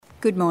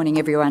Good morning,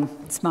 everyone.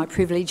 It's my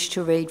privilege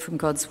to read from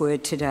God's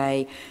Word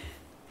today.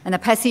 And the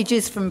passage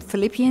is from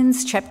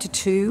Philippians chapter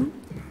 2,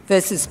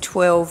 verses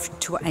 12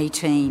 to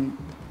 18.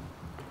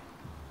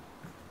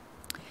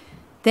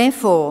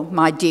 Therefore,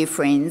 my dear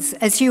friends,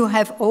 as you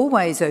have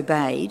always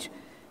obeyed,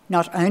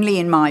 not only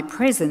in my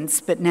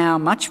presence, but now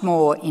much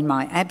more in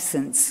my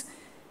absence,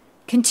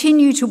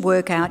 continue to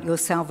work out your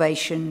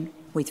salvation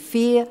with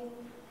fear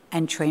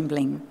and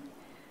trembling.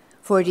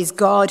 For it is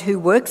God who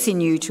works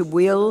in you to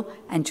will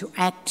and to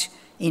act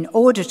in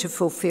order to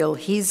fulfill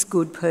his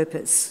good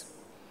purpose.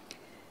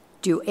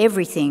 Do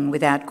everything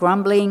without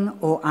grumbling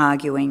or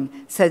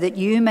arguing, so that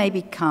you may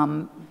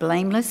become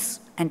blameless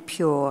and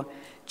pure,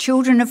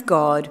 children of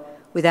God,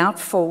 without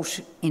fault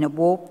in a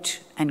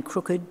warped and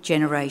crooked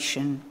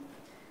generation.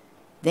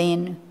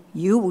 Then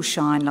you will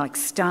shine like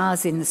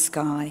stars in the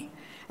sky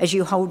as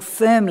you hold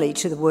firmly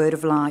to the word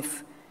of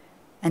life.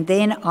 And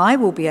then I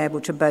will be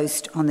able to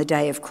boast on the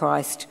day of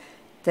Christ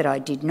that I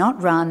did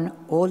not run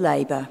or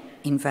labour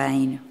in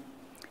vain.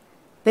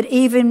 But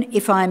even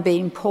if I am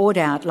being poured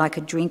out like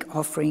a drink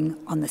offering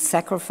on the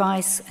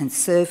sacrifice and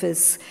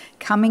service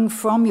coming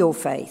from your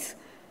faith,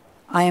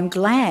 I am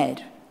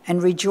glad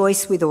and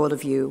rejoice with all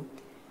of you.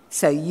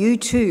 So you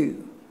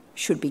too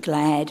should be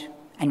glad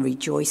and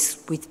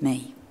rejoice with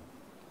me.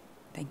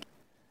 Thank you.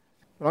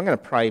 Well, I'm going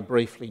to pray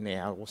briefly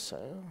now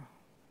also.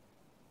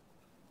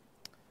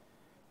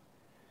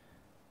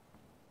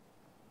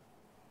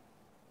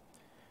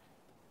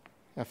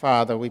 Our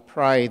Father, we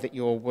pray that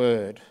your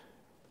word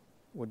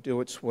would do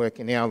its work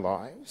in our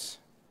lives.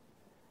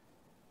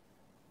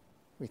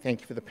 We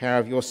thank you for the power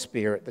of your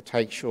Spirit that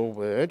takes your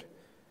word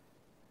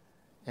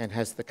and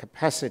has the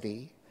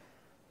capacity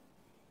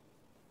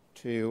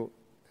to,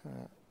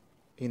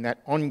 in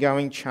that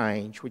ongoing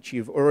change which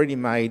you've already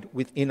made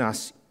within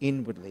us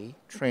inwardly,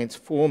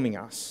 transforming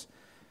us.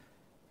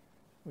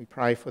 We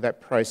pray for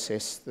that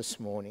process this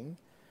morning.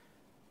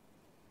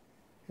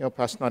 Help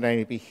us not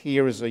only be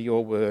hearers of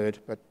your word,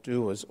 but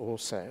doers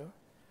also.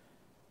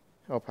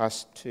 Help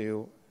us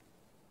to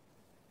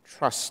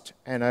trust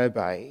and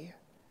obey.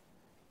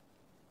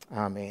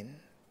 Amen.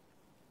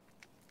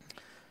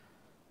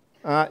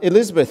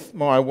 Elizabeth,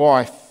 my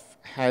wife,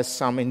 has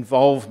some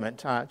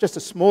involvement, just a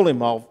small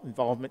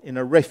involvement in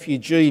a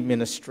refugee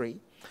ministry.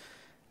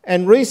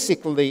 And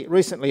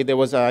recently there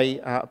was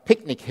a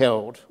picnic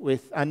held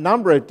with a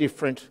number of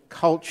different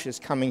cultures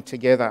coming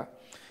together.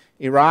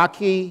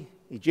 Iraqi,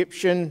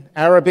 Egyptian,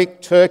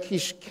 Arabic,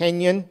 Turkish,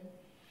 Kenyan.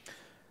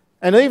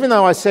 And even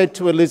though I said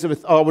to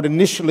Elizabeth I would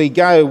initially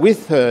go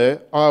with her,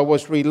 I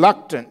was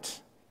reluctant.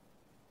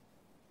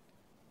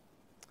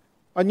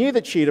 I knew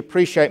that she'd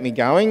appreciate me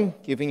going,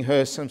 giving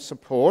her some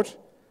support.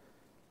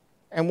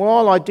 And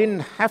while I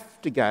didn't have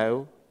to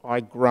go, I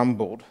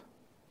grumbled.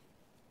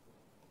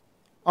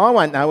 I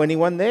won't know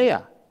anyone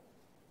there.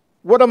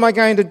 What am I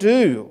going to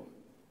do?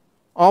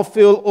 I'll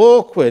feel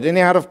awkward and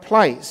out of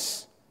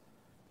place.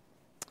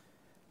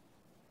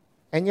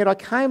 And yet I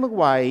came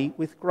away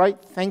with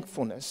great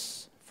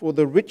thankfulness for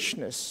the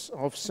richness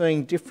of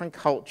seeing different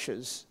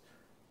cultures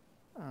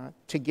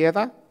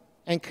together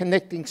and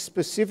connecting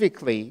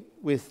specifically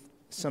with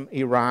some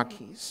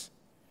Iraqis.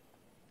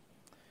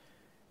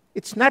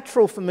 It's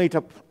natural for me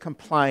to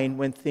complain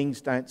when things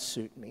don't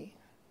suit me.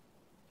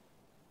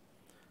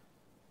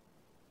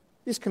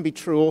 This can be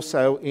true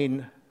also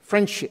in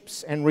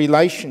friendships and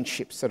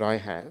relationships that I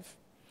have.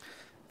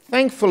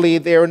 Thankfully,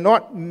 there are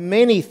not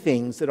many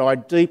things that I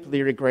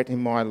deeply regret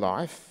in my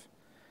life,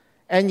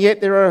 and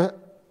yet there are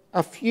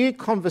a few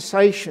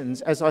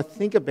conversations as I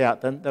think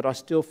about them that I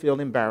still feel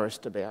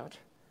embarrassed about.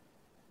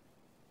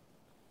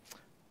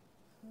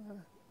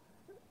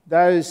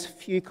 Those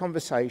few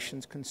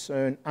conversations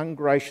concern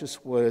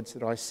ungracious words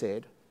that I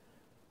said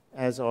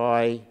as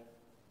I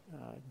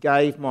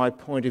gave my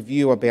point of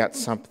view about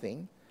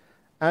something,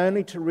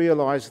 only to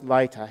realise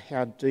later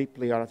how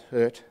deeply I'd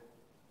hurt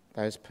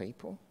those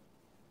people.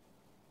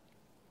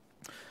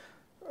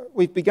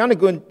 We've begun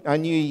a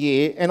new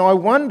year, and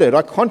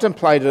I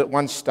contemplated at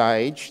one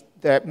stage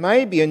that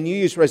maybe a New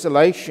Year's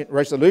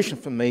resolution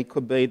for me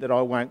could be that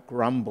I won't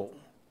grumble.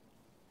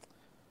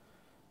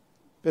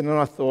 But then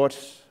I thought,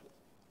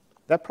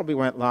 that probably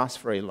won't last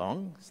very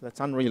long, so that's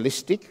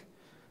unrealistic.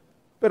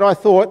 But I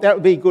thought that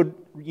would be a good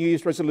New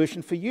Year's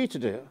resolution for you to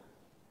do.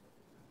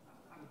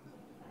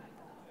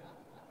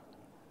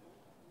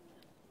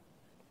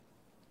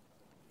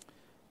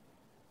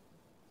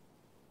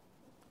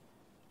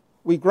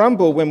 We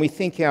grumble when we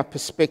think our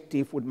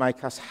perspective would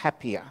make us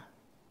happier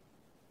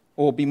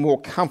or be more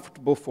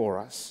comfortable for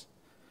us.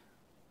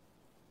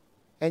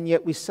 And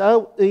yet we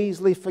so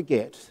easily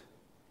forget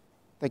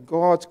that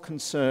God's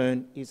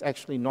concern is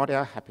actually not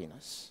our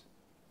happiness.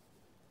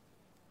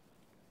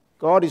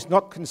 God is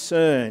not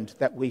concerned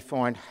that we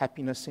find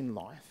happiness in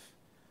life.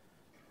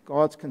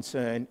 God's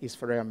concern is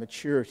for our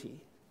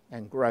maturity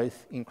and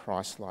growth in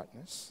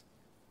Christ-likeness.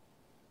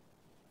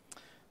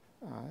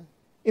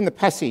 In the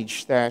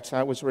passage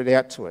that was read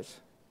out to us,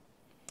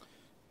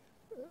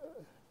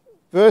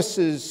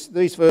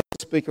 these verses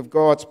speak of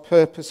God's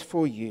purpose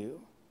for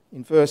you.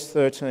 In verse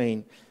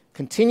 13,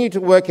 Continue to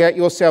work out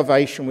your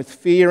salvation with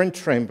fear and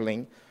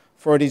trembling,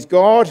 for it is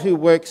God who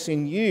works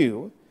in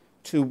you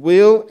to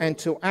will and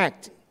to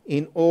act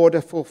in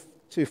order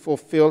to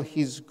fulfill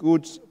his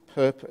good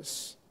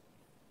purpose.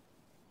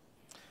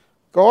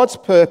 God's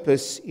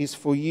purpose is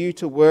for you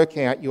to work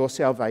out your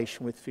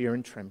salvation with fear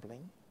and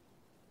trembling.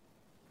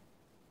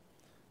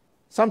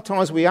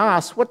 Sometimes we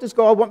ask, what does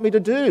God want me to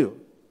do?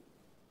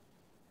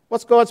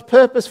 What's God's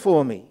purpose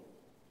for me?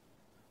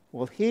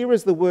 Well, here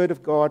is the word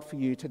of God for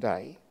you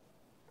today.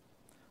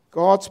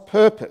 God's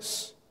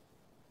purpose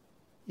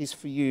is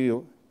for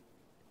you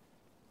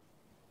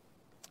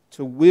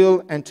to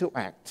will and to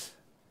act,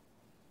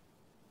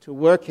 to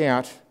work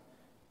out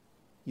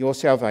your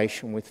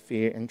salvation with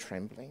fear and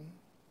trembling.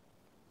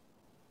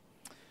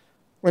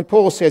 When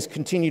Paul says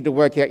continue to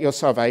work out your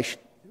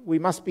salvation, we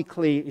must be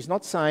clear, he's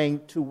not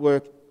saying to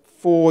work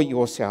for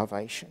your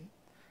salvation.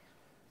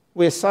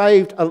 We're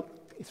saved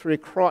through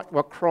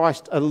what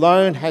Christ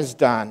alone has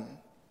done,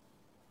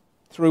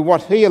 through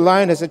what he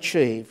alone has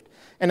achieved.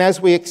 And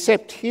as we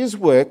accept his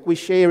work, we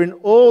share in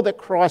all that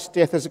Christ's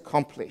death has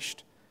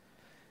accomplished.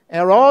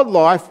 Our old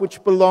life,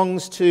 which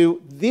belongs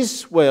to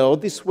this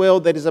world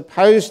that is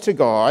opposed to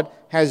God,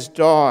 has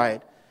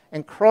died.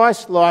 And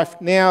Christ's life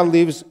now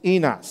lives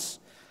in us.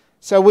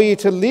 So we are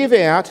to live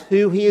out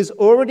who he has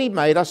already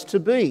made us to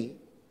be.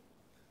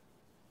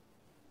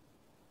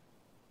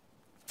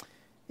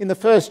 In the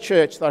first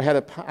church that I had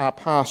a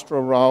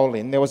pastoral role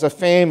in, there was a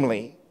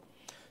family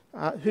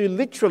who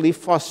literally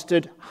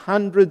fostered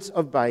hundreds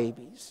of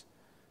babies.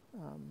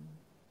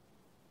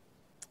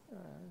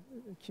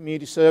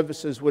 Community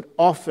services would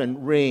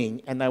often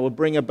ring and they would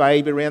bring a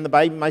baby around. The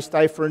baby may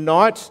stay for a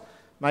night,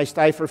 may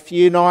stay for a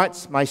few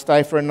nights, may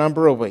stay for a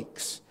number of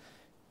weeks.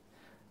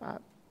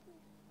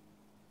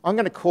 I'm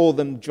going to call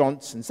them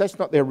Johnsons. That's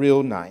not their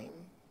real name.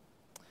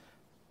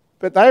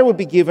 But they would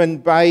be given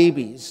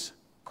babies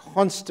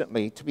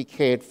constantly to be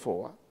cared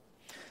for.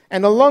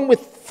 And along with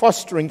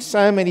fostering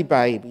so many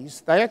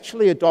babies, they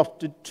actually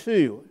adopted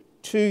two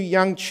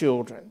young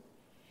children.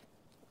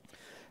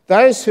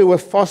 Those who were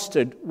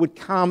fostered would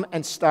come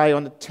and stay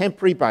on a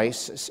temporary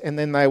basis and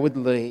then they would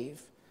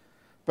leave.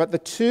 But the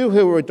two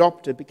who were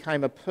adopted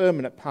became a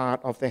permanent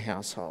part of their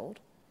household.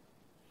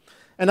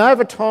 And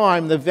over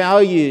time, the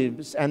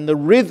values and the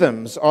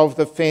rhythms of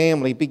the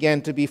family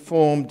began to be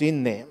formed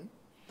in them.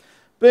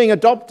 Being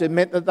adopted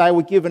meant that they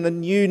were given a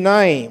new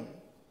name.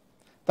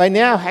 They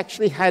now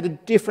actually had a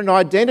different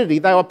identity.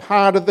 They were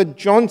part of the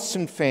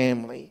Johnson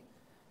family.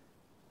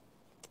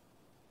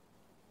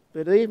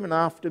 But even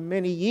after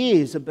many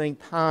years of being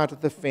part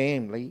of the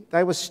family,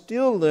 they were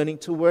still learning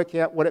to work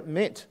out what it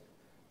meant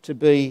to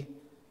be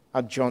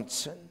a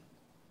Johnson.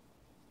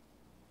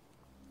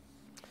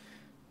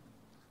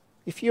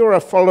 If you are a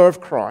follower of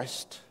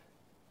Christ,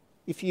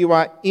 if you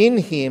are in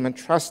him and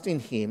trust in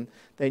him,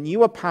 then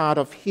you are part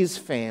of his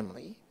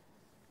family.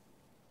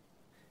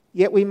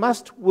 Yet we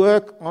must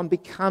work on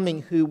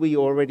becoming who we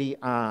already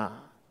are.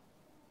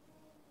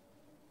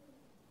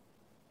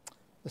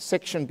 The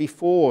section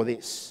before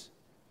this,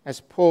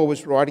 as Paul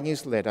was writing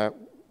his letter,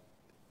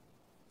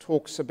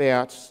 talks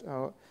about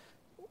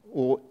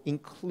or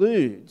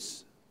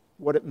includes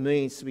what it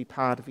means to be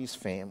part of his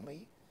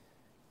family.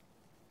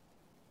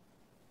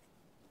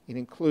 It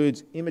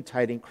includes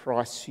imitating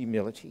Christ's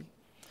humility.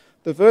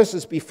 The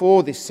verses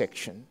before this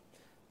section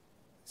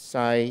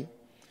say,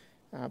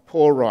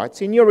 Paul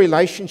writes, in your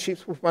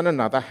relationships with one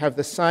another, have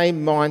the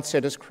same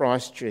mindset as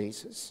Christ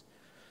Jesus,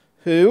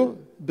 who,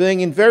 being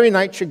in very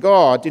nature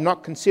God, did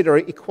not consider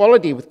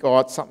equality with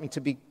God something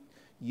to be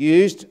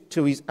used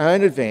to his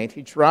own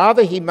advantage.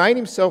 Rather, he made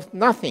himself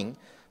nothing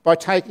by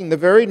taking the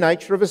very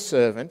nature of a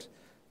servant,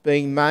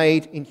 being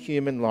made in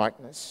human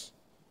likeness.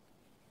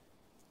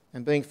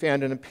 And being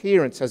found in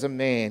appearance as a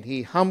man,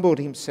 he humbled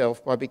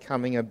himself by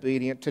becoming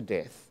obedient to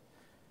death,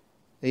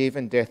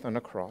 even death on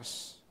a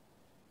cross.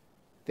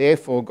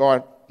 Therefore,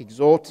 God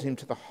exalted him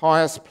to the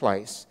highest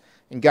place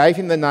and gave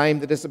him the name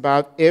that is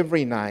above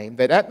every name,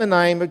 that at the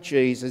name of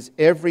Jesus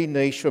every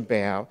knee shall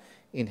bow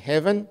in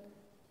heaven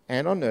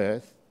and on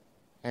earth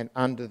and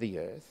under the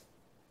earth,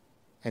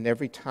 and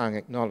every tongue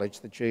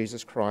acknowledge that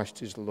Jesus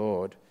Christ is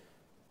Lord,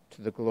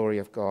 to the glory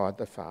of God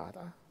the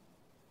Father.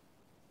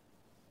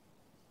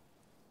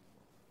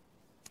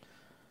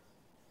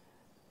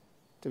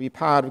 To be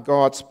part of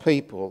God's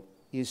people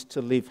is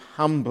to live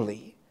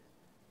humbly.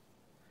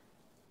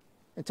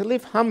 And to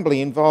live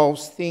humbly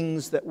involves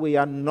things that we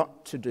are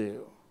not to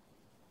do.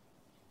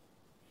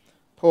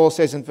 Paul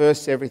says in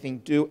verse 14,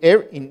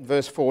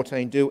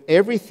 do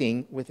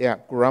everything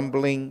without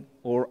grumbling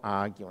or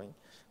arguing.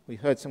 We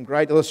heard some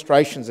great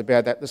illustrations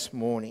about that this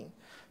morning.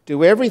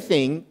 Do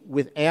everything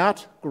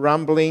without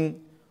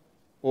grumbling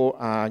or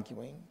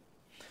arguing.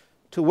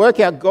 To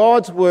work out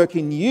God's work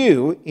in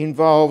you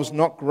involves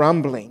not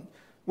grumbling,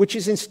 which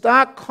is in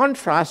stark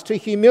contrast to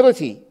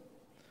humility.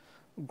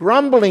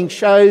 Grumbling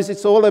shows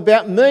it's all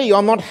about me.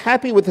 I'm not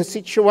happy with the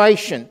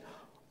situation.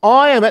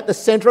 I am at the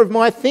centre of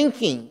my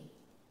thinking.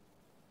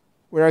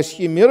 Whereas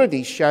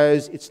humility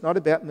shows it's not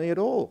about me at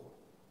all.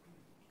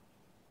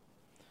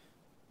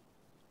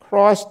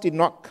 Christ did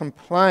not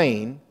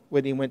complain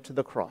when he went to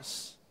the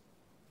cross.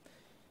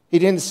 He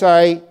didn't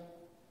say,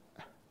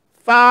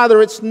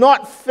 "Father, it's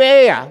not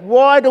fair.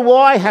 Why do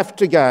I have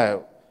to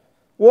go?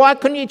 Why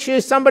couldn't you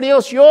choose somebody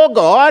else? You're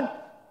God.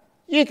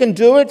 You can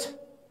do it.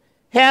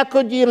 How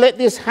could you let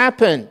this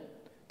happen?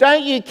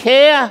 Don't you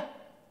care?"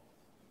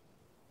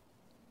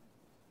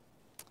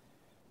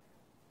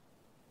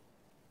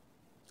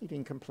 He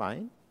didn't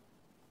complain.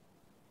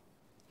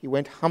 He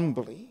went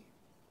humbly.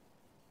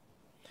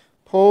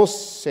 Paul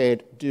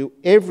said, "Do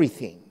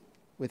everything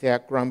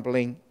without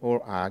grumbling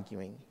or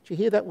arguing." Did you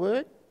hear that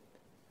word?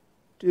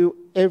 Do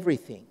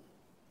everything.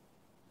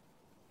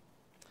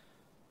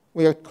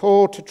 We are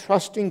called to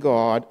trust in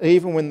God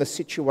even when the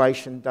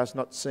situation does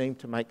not seem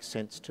to make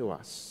sense to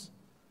us.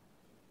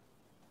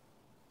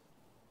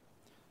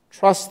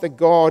 Trust that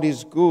God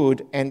is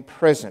good and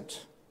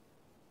present.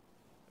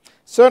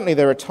 Certainly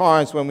there are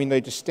times when we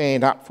need to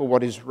stand up for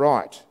what is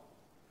right.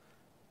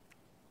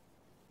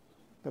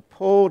 But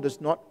Paul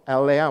does not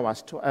allow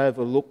us to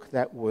overlook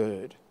that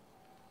word.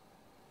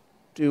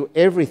 Do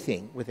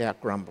everything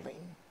without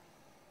grumbling.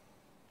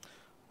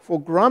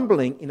 For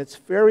grumbling in its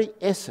very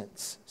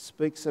essence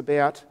speaks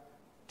about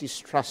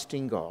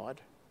distrusting God.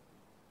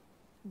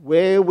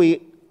 Where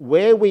we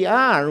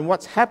are and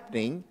what's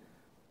happening,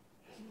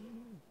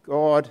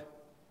 God,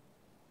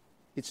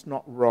 it's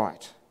not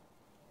right.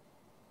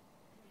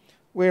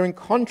 Where in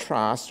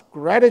contrast,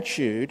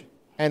 gratitude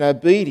and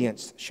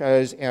obedience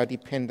shows our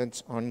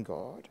dependence on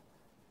God.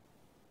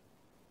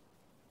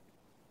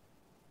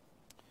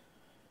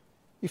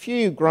 If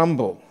you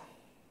grumble,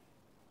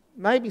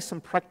 maybe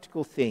some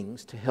practical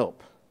things to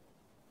help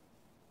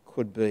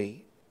could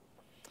be,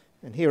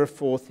 and here are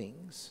 4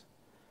 things.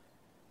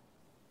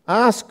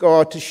 Ask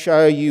God to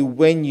show you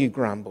when you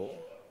grumble,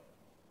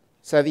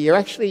 so that you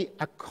actually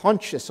are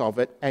conscious of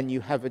it and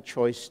you have a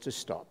choice to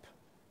stop.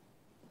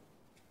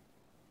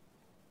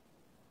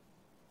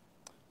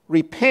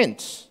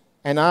 Repent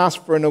and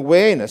ask for an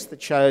awareness that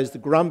shows the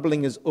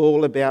grumbling is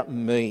all about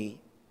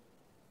me.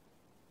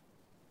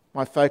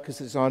 My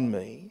focus is on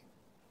me.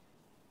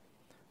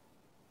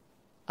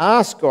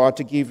 Ask God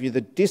to give you the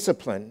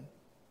discipline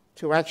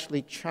to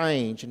actually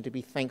change and to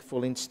be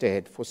thankful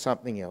instead for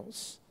something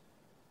else.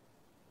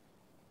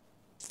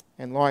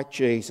 And like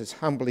Jesus,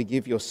 humbly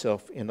give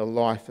yourself in a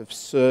life of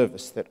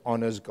service that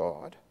honours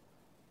God.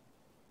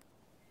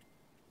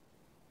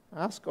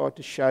 Ask God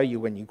to show you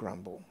when you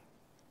grumble.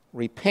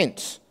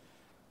 Repent.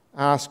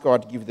 Ask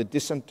God to give you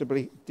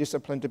the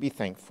discipline to be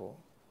thankful.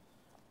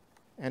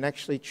 And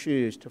actually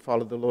choose to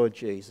follow the Lord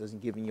Jesus in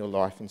giving your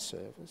life in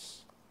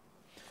service.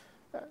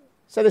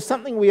 So there's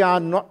something we are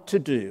not to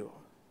do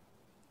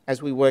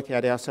as we work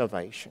out our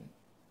salvation.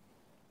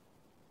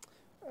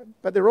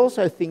 But there are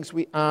also things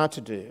we are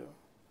to do.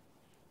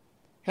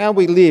 How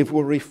we live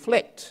will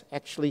reflect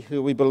actually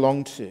who we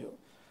belong to.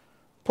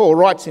 Paul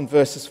writes in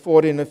verses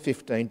 14 and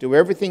 15, "Do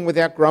everything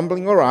without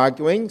grumbling or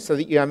arguing, so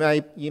that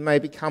you may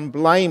become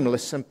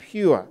blameless and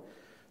pure,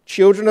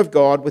 children of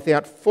God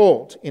without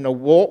fault in a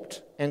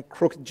warped and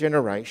crooked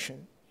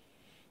generation.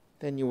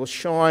 Then you will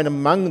shine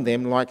among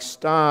them like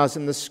stars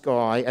in the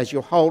sky as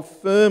you hold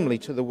firmly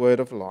to the word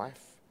of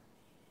life."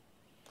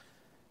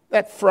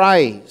 That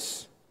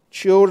phrase,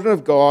 children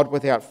of God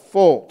without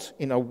fault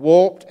in a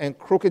warped and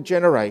crooked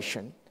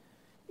generation,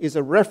 is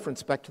a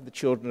reference back to the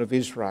children of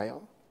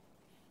Israel,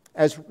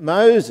 as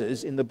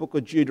Moses in the book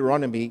of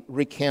Deuteronomy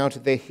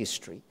recounted their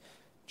history.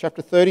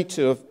 Chapter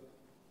 32 of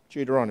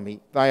Deuteronomy,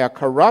 "They are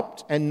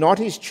corrupt and not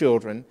his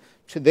children.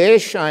 To their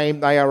shame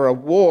they are a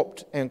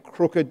warped and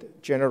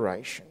crooked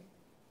generation."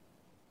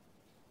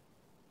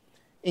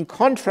 In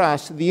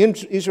contrast to the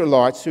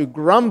Israelites who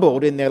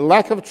grumbled in their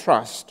lack of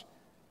trust,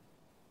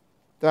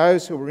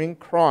 those who were in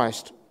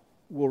Christ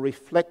will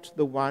reflect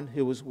the one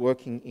who was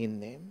working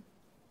in them.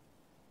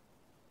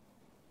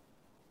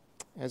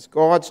 As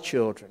God's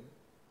children,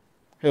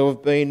 who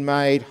have been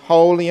made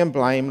holy and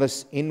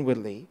blameless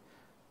inwardly,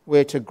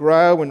 we're to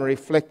grow in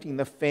reflecting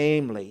the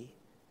family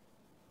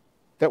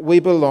that we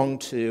belong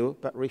to,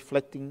 but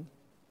reflecting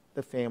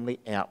the family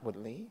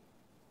outwardly.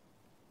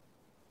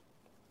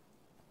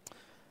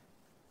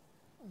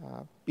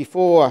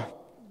 Before,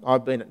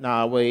 I've been at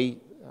Narwee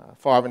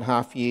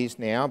 5.5 years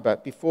now,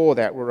 but before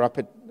that we were up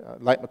at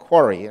Lake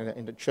Macquarie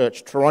in the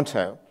church,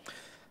 Toronto.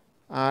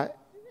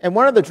 And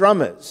one of the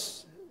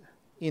drummers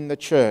in the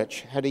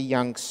church had a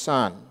young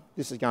son.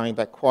 This is going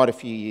back quite a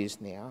few years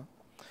now.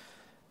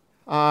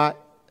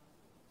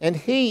 And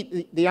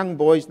the young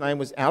boy's name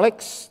was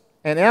Alex.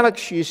 And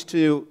Alex used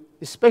to,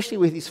 especially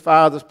with his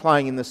father's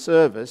playing in the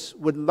service,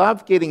 would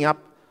love getting up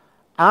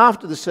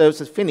after the service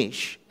was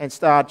finished and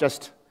start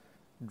just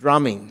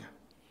drumming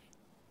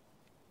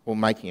or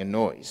making a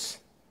noise.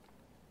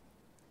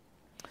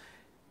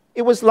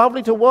 It was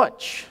lovely to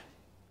watch.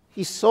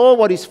 He saw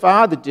what his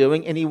father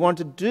doing and he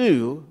wanted to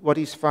do what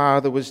his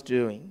father was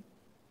doing.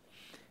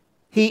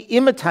 He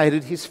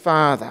imitated his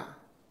father.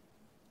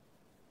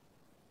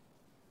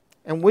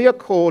 And we are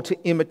called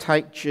to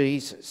imitate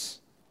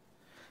Jesus.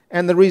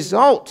 And the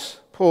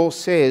result, Paul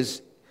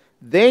says,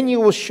 Then you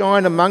will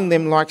shine among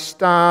them like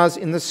stars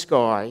in the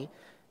sky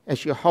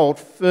as you hold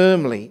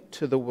firmly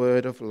to the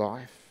word of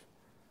life.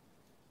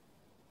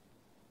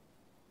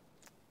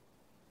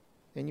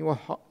 Then you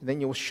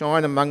will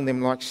shine among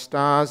them like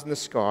stars in the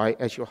sky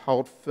as you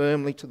hold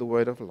firmly to the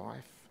word of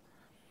life.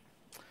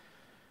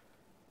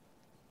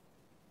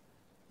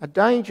 A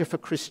danger for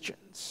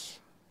Christians,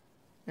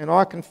 and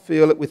I can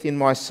feel it within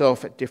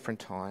myself at different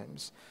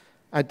times.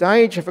 A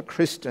danger for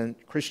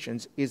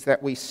Christians is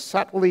that we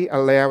subtly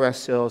allow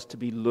ourselves to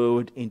be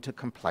lured into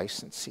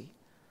complacency,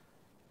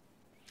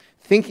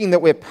 thinking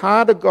that we're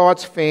part of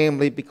God's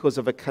family because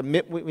of a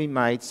commitment we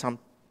made some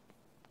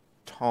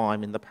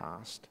time in the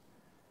past.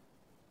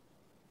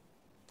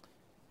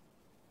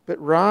 But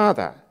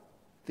rather,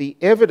 the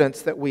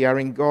evidence that we are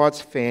in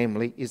God's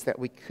family is that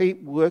we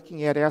keep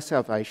working out our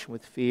salvation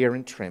with fear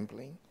and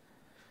trembling.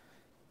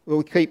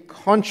 We keep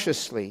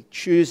consciously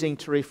choosing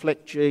to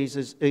reflect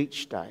Jesus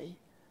each day.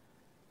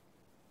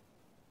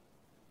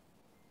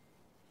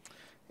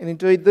 And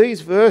indeed,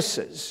 these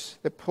verses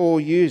that Paul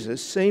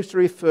uses seems to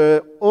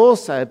refer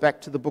also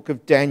back to the book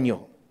of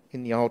Daniel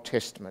in the Old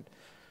Testament,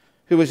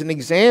 who was an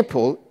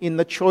example in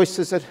the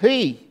choices that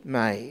he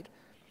made.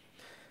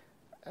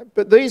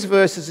 But these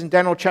verses in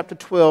Daniel chapter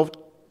 12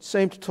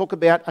 seem to talk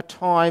about a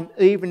time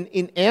even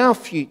in our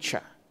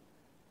future,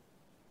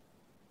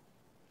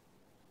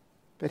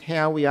 but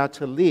how we are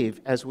to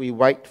live as we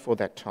wait for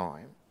that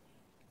time.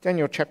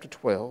 Daniel chapter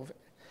 12.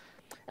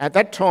 At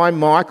that time,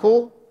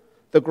 Michael,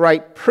 the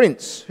great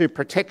prince who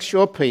protects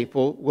your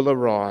people, will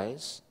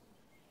arise.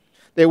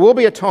 There will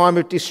be a time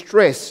of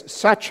distress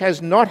such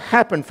has not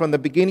happened from the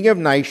beginning of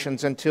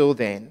nations until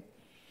then.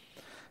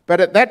 But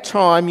at that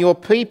time, your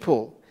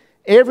people,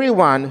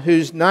 everyone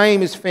whose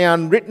name is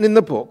found written in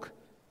the book,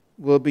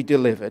 will be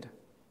delivered.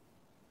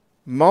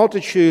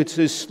 Multitudes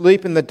who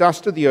sleep in the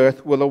dust of the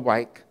earth will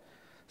awake,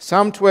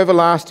 some to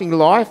everlasting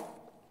life,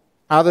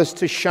 others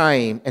to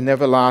shame and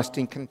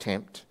everlasting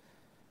contempt.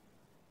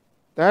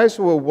 Those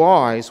who are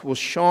wise will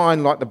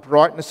shine like the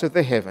brightness of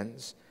the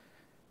heavens,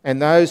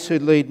 and those who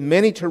lead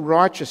many to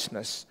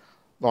righteousness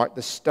like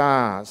the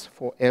stars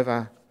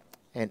forever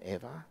and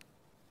ever.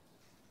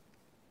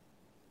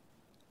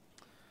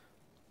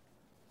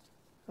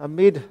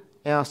 Amid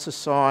our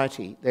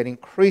society that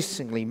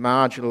increasingly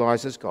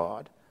marginalises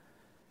God,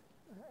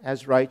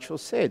 as Rachel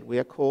said, we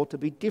are called to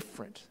be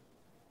different,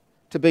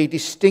 to be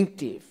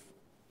distinctive,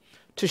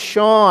 to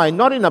shine,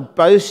 not in a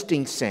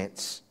boasting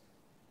sense,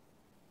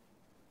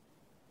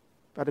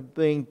 but of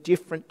being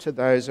different to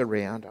those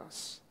around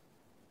us.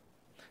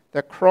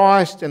 That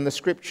Christ and the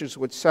Scriptures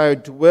would so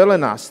dwell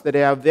in us that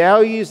our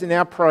values and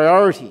our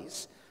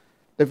priorities,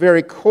 the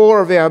very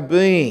core of our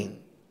being,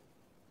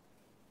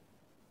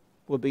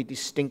 will be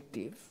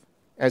distinctive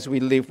as we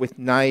live with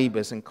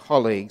neighbours and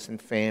colleagues and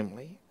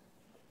family.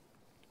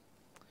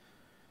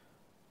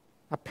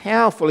 A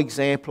powerful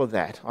example of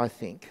that, I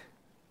think,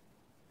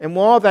 and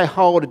while they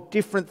hold a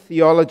different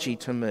theology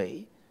to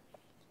me,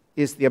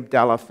 is the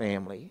Abdallah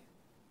family.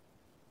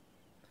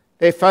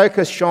 Their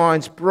focus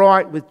shines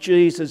bright with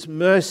Jesus'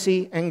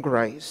 mercy and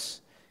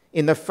grace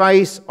in the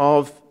face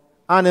of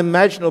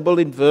unimaginable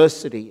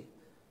adversity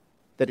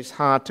that is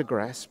hard to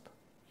grasp.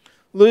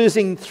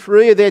 Losing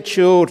 3 of their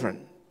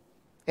children,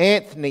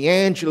 Anthony,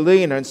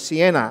 Angelina and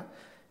Sienna,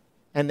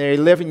 and their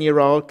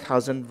 11-year-old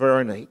cousin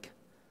Veronique,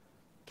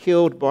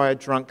 killed by a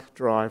drunk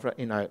driver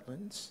in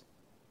Oatlands.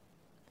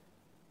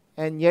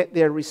 And yet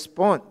their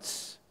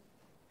response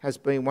has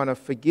been one of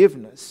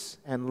forgiveness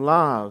and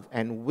love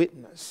and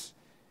witness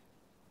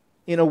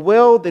in a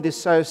world that is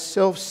so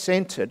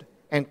self-centred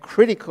and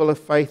critical of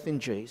faith in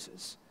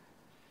Jesus.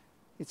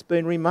 It's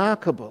been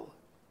remarkable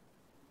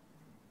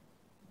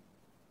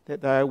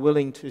that they are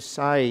willing to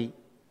say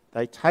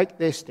they take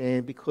their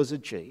stand because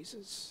of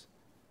Jesus.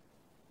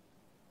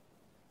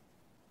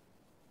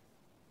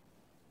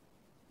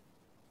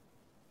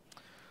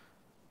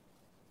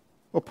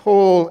 Well,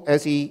 Paul,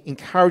 as he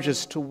encourages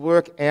us to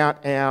work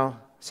out our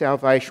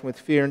salvation with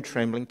fear and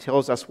trembling,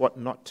 tells us what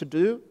not to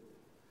do.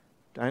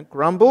 Don't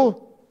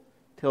grumble.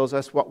 Tells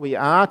us what we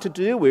are to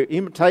do. We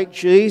imitate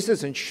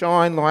Jesus and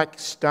shine like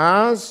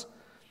stars.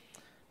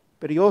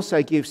 But he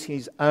also gives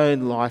his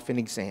own life an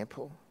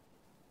example.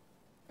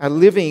 A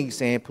living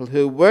example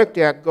who worked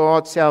out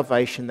God's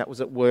salvation that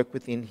was at work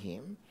within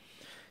him.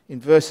 In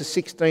verses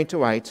 16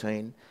 to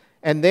 18,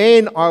 and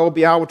then I will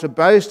be able to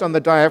boast on the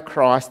day of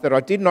Christ that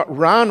I did not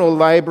run or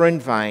labour in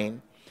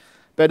vain.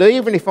 But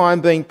even if I am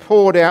being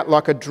poured out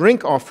like a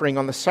drink offering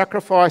on the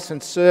sacrifice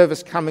and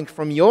service coming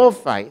from your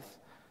faith,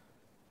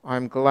 I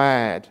am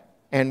glad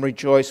and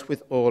rejoice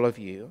with all of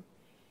you.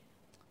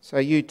 So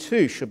you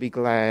too should be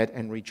glad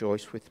and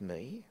rejoice with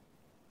me.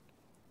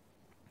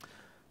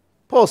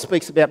 Paul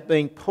speaks about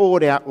being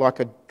poured out like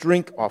a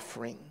drink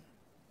offering.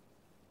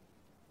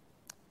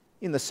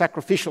 In the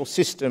sacrificial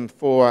system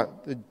for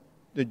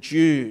the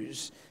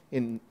Jews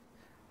in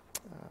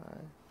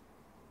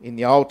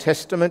the Old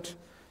Testament,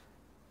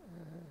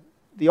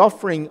 the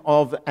offering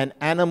of an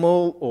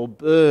animal or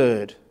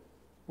bird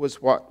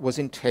was what was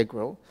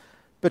integral.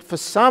 But for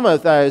some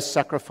of those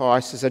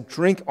sacrifices, a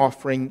drink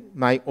offering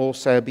may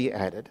also be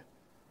added.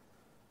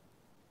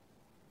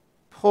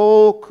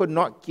 Paul could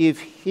not give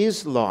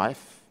his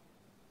life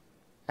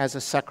as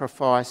a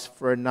sacrifice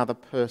for another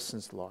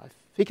person's life.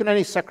 He can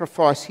only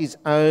sacrifice his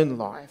own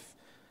life.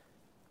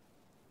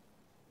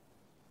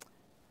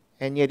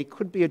 And yet it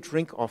could be a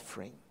drink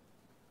offering,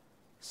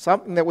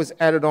 something that was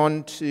added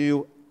on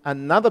to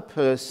another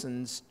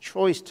person's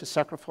choice to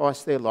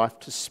sacrifice their life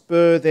to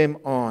spur them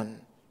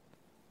on.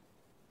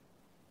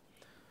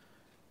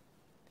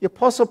 The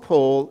Apostle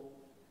Paul,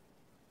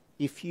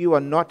 if you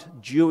are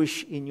not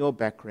Jewish in your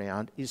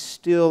background, is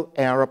still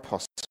our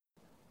apostle,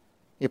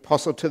 the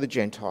apostle to the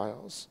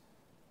Gentiles.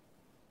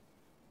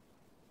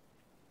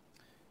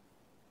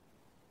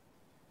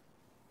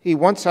 He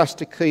wants us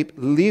to keep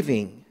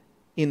living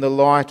in the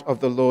light of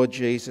the Lord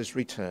Jesus'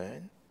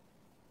 return.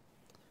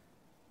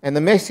 And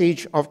the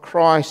message of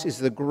Christ is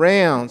the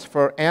grounds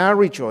for our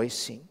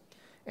rejoicing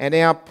and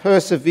our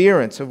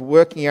perseverance of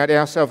working out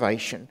our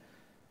salvation,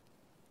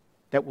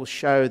 that will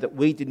show that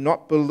we did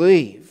not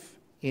believe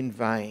in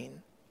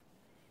vain.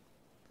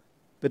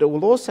 But it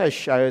will also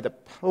show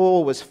that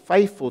Paul was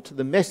faithful to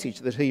the message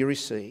that he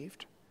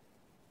received.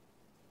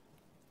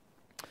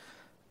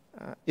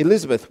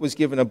 Elizabeth was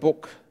given a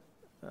book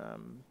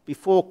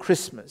before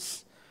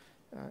Christmas.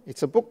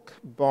 It's a book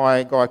by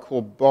a guy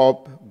called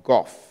Bob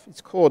Goff.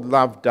 It's called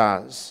Love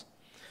Does.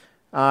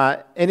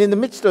 And in the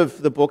midst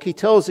of the book, he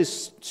tells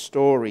this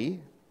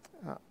story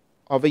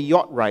of a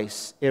yacht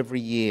race every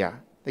year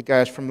that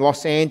goes from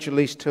Los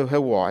Angeles to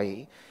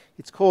Hawaii.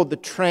 It's called the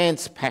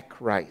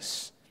Trans-Pac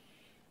Race.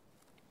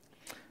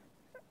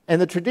 And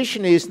the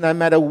tradition is, no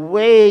matter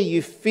where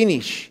you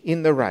finish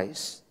in the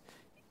race,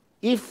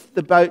 if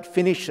the boat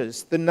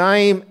finishes, the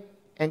name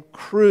and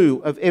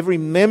crew of every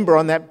member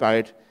on that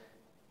boat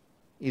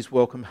is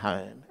welcome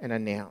home and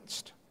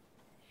announced.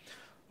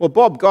 Well,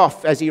 Bob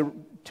Goff, as he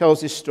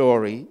tells this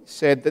story,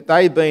 said that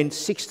they'd been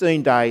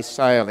 16 days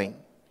sailing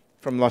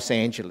from Los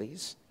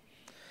Angeles.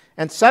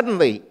 And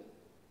suddenly,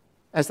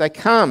 as they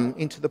come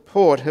into the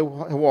port of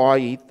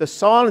Hawaii, the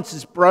silence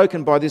is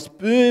broken by this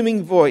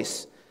booming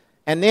voice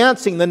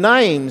announcing the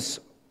names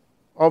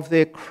of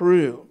their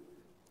crew,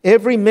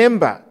 every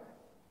member.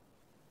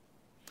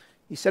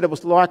 He said it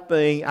was like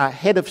being a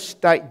head of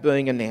state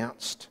being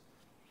announced,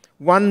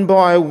 one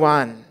by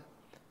one,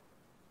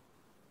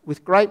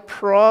 with great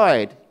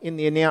pride in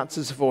the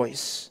announcer's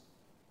voice,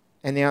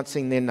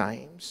 announcing their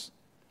names.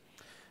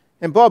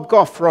 And Bob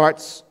Goff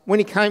writes, when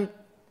he came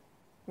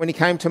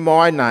to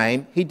my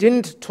name, he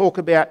didn't talk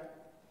about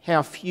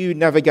how few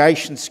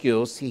navigation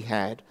skills he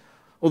had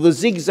or the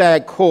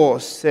zigzag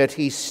course that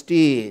he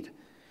steered.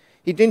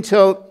 He didn't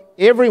tell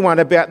everyone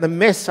about the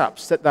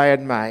mess-ups that they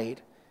had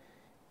made.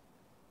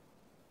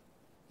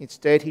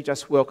 Instead, he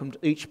just welcomed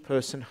each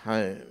person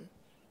home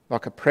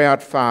like a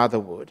proud father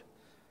would.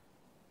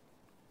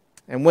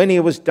 And when he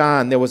was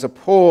done, there was a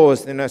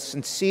pause, then a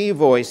sincere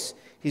voice.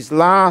 His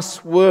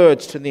last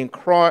words to the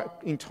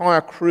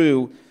entire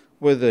crew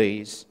were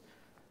these: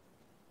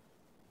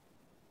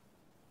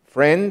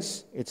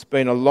 "Friends, it's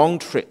been a long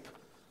trip.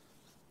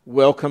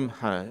 Welcome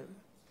home."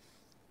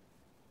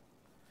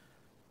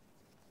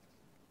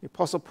 The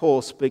Apostle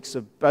Paul speaks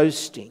of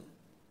boasting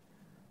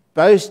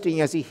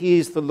as he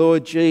hears the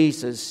Lord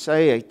Jesus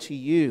say to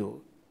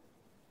you,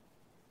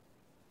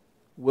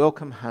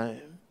 "Welcome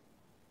home."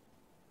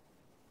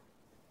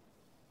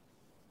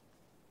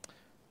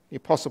 The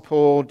Apostle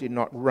Paul did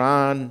not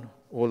run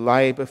or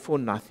labour for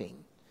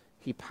nothing.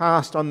 He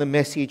passed on the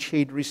message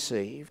he'd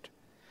received.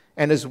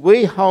 And as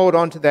we hold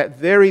on to that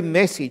very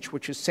message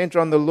which is centred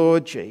on the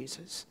Lord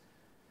Jesus,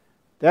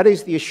 that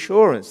is the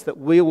assurance that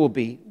we will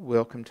be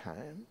welcomed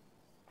home.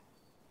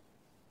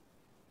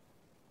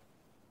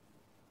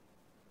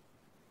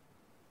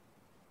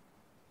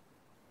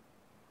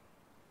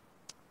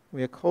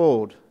 We are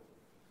called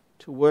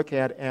to work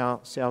out our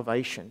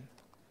salvation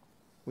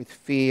with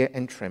fear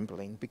and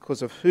trembling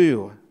because of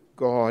who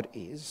God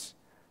is.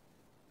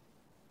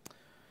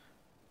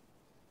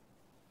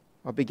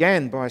 I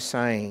began by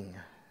saying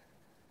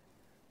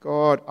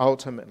God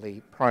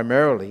ultimately,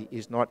 primarily,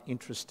 is not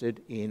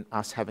interested in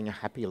us having a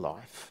happy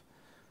life.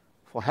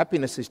 For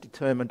happiness is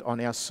determined on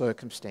our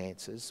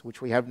circumstances,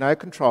 which we have no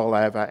control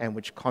over and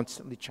which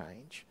constantly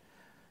change.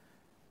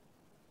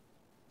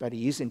 But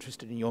He is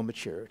interested in your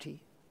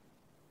maturity,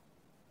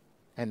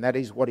 and that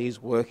is what He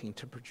is working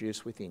to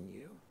produce within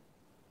you.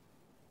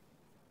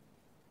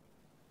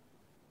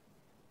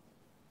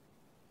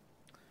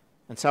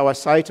 And so I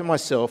say to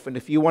myself, and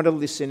if you want to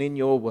listen in,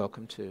 you're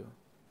welcome to,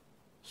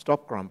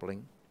 stop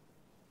grumbling.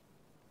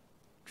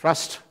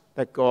 Trust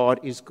that God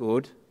is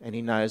good and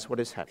He knows what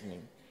is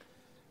happening.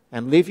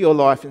 And live your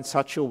life in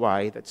such a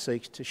way that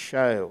seeks to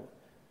show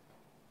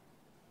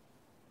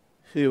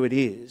who it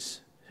is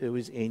who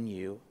is in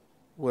you,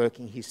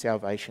 working His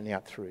salvation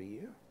out through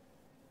you.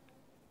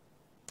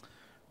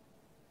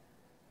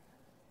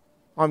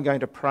 I'm going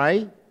to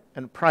pray,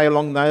 and pray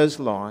along those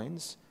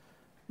lines,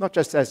 not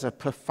just as a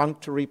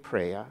perfunctory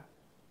prayer,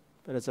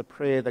 but as a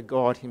prayer that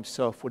God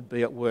Himself would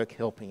be at work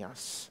helping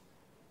us.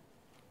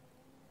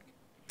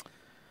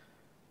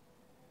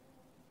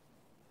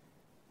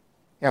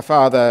 Our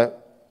Father,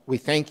 we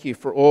thank you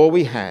for all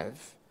we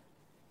have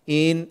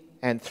in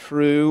and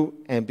through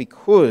and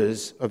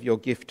because of your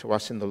gift to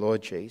us in the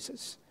Lord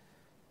Jesus.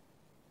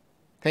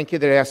 Thank you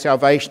that our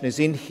salvation is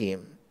in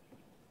him.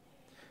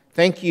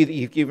 Thank you that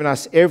you've given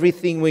us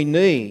everything we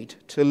need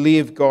to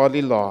live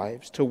godly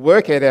lives, to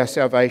work out our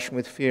salvation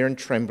with fear and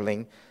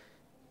trembling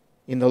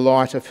in the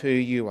light of who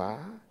you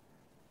are.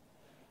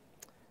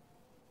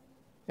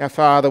 Our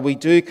Father, we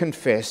do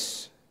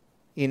confess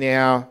in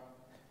our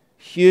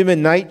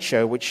human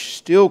nature, which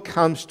still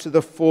comes to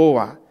the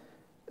fore,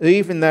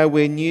 even though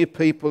we're new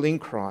people in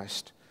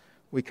Christ,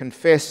 we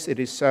confess it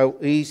is so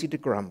easy to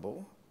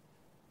grumble.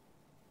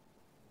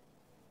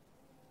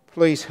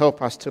 Please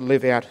help us to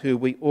live out who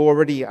we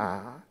already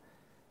are,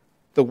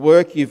 the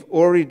work you've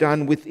already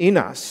done within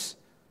us,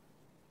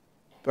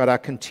 but are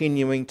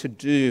continuing to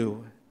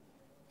do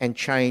and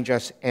change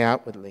us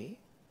outwardly.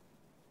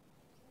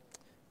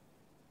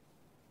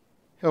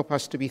 Help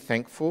us to be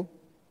thankful.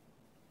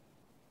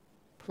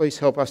 Please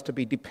help us to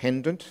be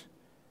dependent.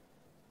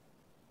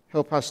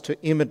 Help us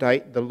to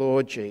imitate the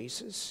Lord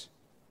Jesus.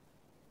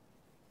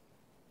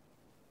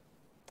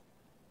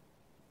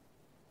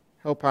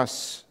 Help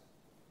us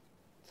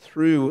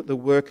through the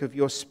work of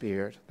your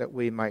Spirit that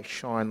we may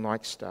shine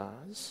like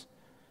stars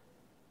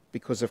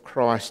because of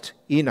Christ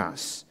in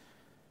us.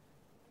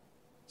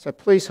 So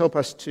please help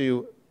us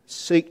to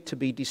seek to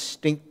be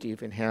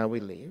distinctive in how we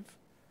live.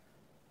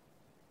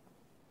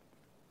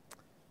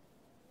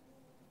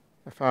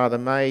 Father,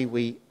 may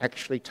we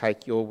actually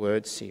take your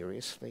word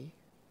seriously.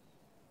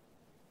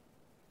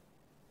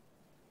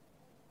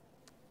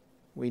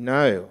 We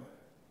know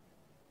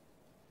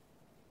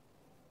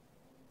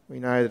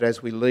that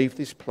as we leave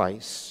this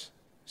place,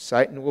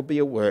 Satan will be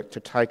at work to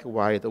take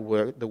away the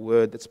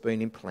word that's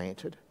been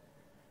implanted.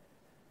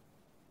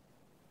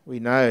 We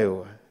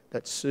know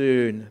that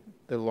soon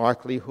the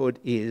likelihood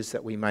is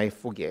that we may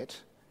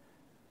forget.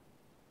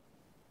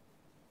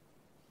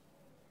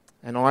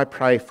 And I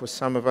pray for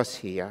some of us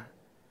here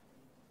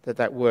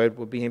that word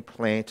will be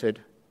implanted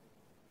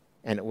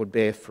and it would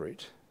bear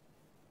fruit.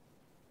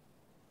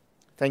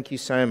 Thank you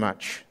so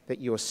much that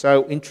you are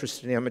so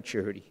interested in our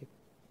maturity.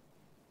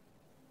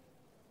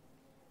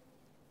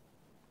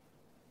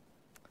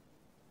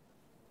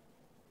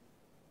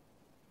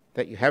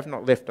 That you have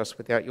not left us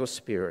without your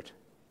Spirit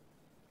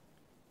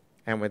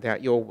and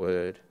without your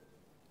word.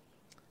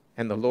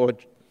 And the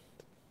Lord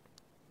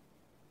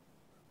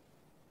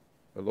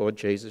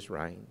Jesus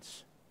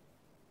reigns.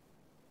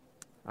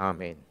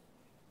 Amen.